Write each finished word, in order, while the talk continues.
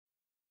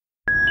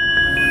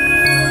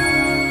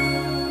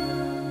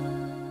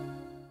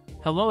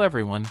Hello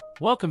everyone,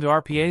 welcome to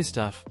RPA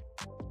Stuff.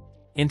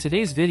 In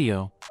today's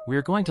video, we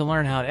are going to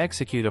learn how to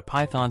execute a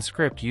Python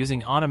script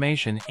using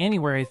Automation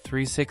Anywhere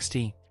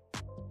A360.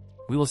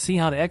 We will see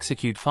how to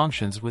execute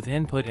functions with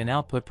input and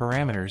output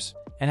parameters,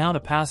 and how to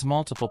pass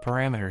multiple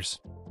parameters.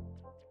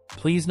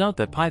 Please note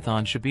that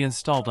Python should be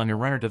installed on your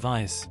runner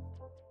device.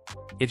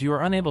 If you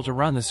are unable to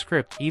run the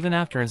script even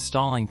after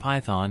installing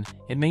Python,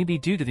 it may be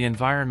due to the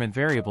environment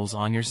variables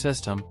on your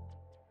system.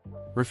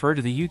 Refer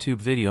to the YouTube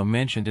video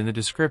mentioned in the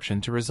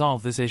description to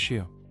resolve this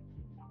issue.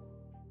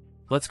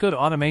 Let's go to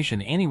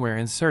Automation Anywhere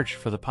and search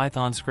for the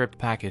Python script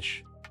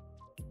package.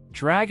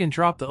 Drag and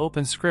drop the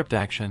Open Script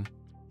action.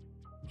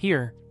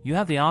 Here, you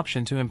have the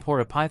option to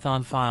import a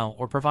Python file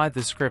or provide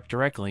the script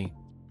directly.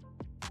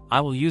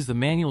 I will use the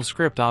manual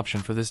script option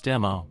for this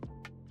demo.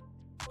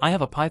 I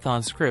have a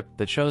Python script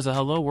that shows a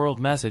Hello World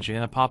message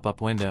in a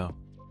pop-up window.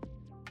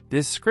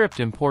 This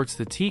script imports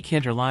the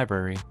tkinter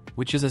library,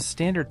 which is a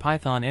standard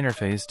Python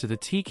interface to the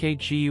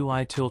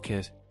TKGUI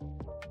toolkit.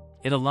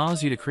 It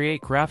allows you to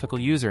create graphical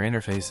user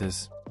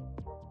interfaces.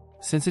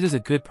 Since it is a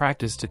good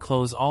practice to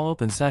close all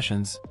open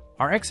sessions,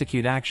 our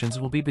execute actions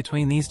will be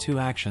between these two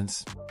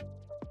actions.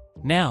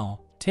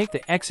 Now, take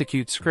the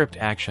execute script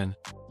action.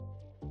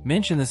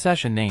 Mention the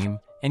session name,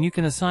 and you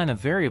can assign a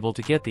variable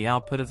to get the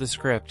output of the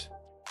script.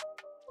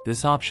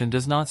 This option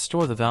does not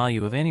store the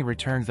value of any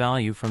returned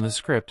value from the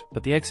script,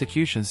 but the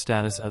execution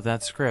status of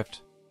that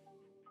script.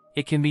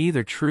 It can be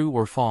either true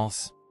or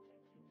false.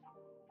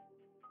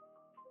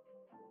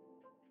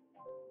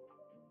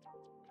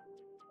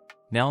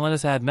 Now let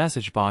us add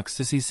message box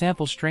to see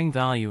sample string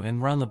value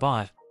and run the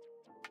bot.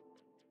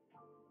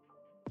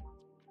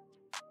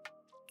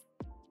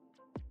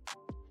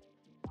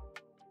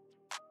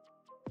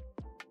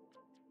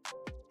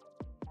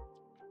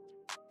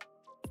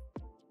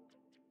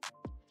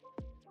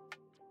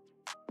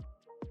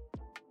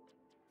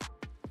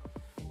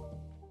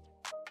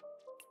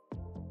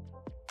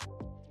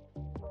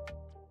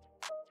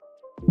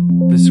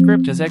 The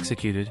script is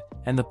executed,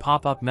 and the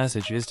pop-up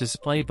message is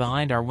displayed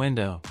behind our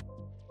window.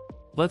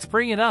 Let's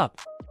bring it up.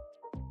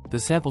 The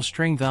sample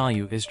string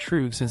value is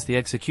true since the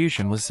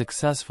execution was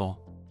successful.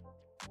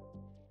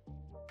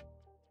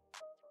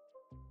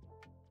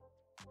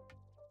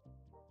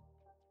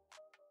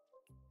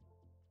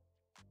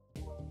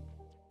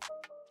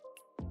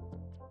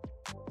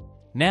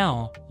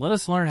 Now, let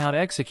us learn how to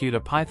execute a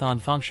Python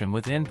function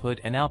with input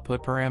and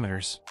output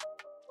parameters.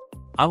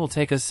 I will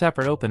take a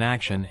separate open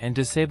action and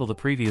disable the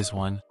previous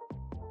one.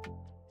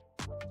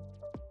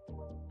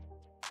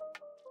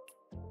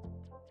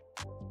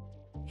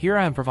 Here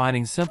I am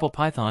providing simple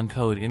Python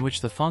code in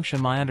which the function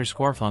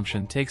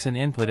my_function takes an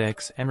input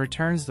x and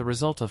returns the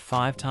result of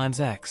 5 times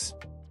x.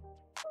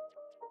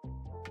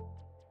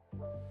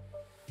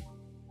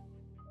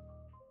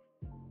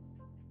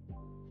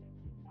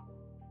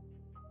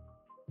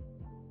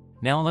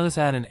 Now let us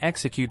add an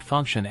execute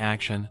function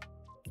action.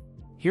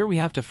 Here we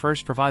have to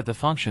first provide the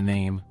function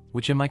name,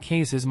 which in my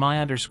case is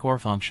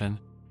my_function.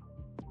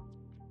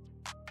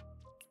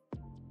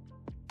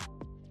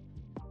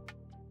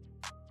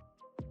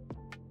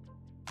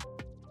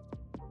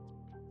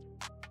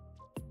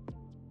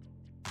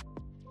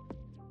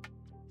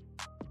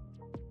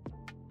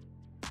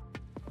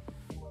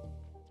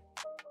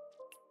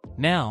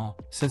 Now,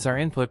 since our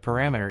input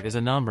parameter is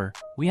a number,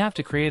 we have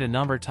to create a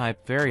number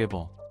type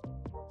variable.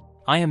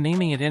 I am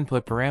naming it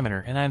input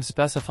parameter and I am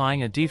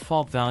specifying a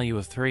default value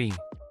of 3.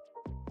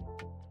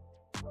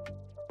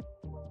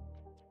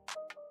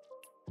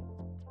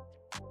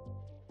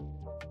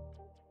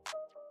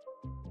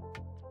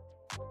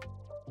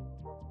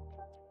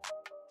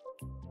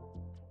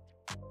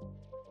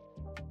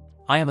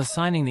 I am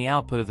assigning the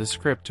output of the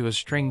script to a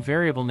string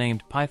variable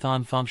named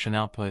Python function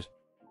output.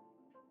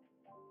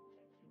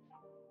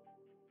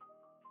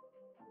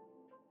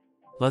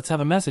 Let's have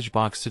a message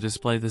box to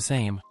display the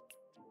same.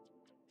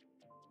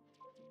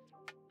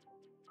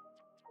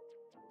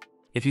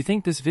 If you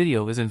think this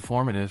video is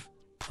informative,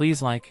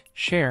 please like,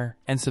 share,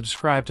 and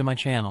subscribe to my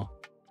channel.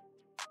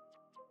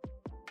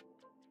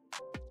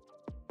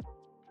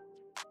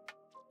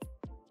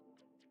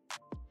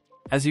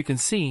 As you can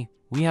see,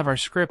 we have our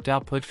script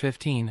output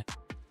 15.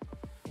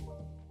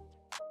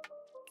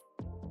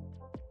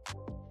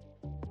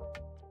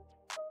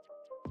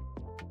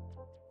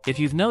 If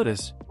you've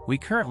noticed, we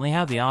currently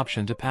have the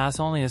option to pass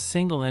only a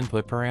single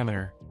input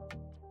parameter.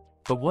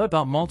 But what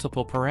about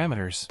multiple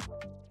parameters?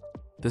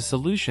 The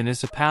solution is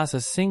to pass a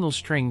single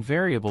string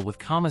variable with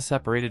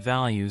comma-separated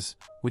values,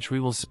 which we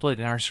will split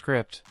in our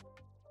script.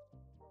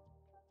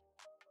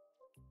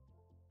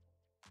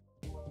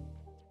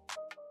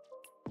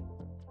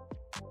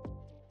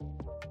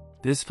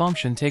 This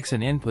function takes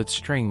an input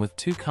string with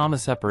 2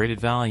 comma-separated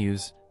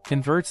values,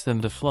 converts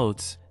them to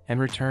floats, and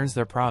returns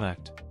their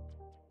product.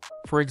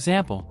 For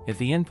example, if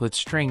the input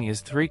string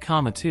is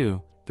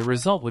 3,2, the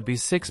result would be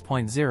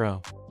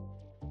 6.0.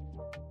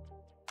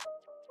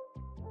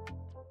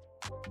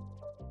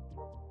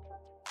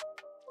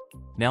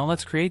 Now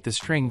let's create the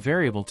string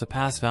variable to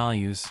pass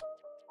values.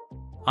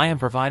 I am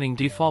providing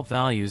default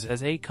values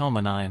as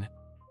 8,9.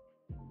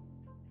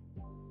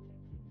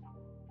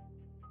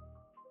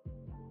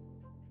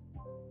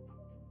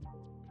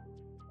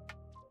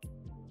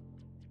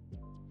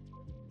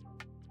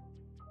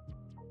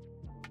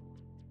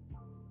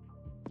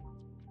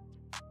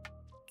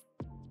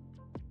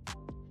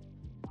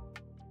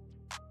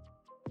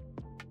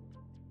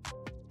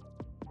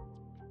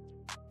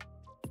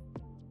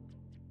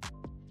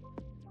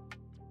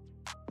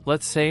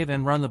 Let's save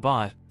and run the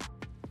bot.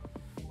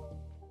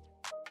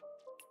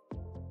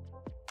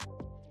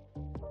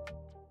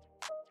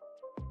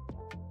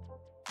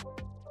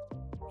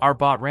 Our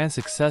bot ran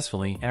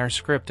successfully and our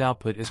script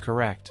output is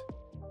correct.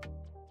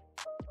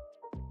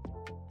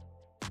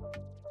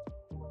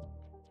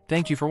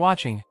 Thank you for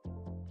watching.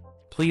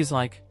 Please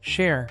like,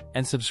 share,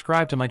 and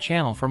subscribe to my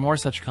channel for more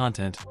such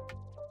content.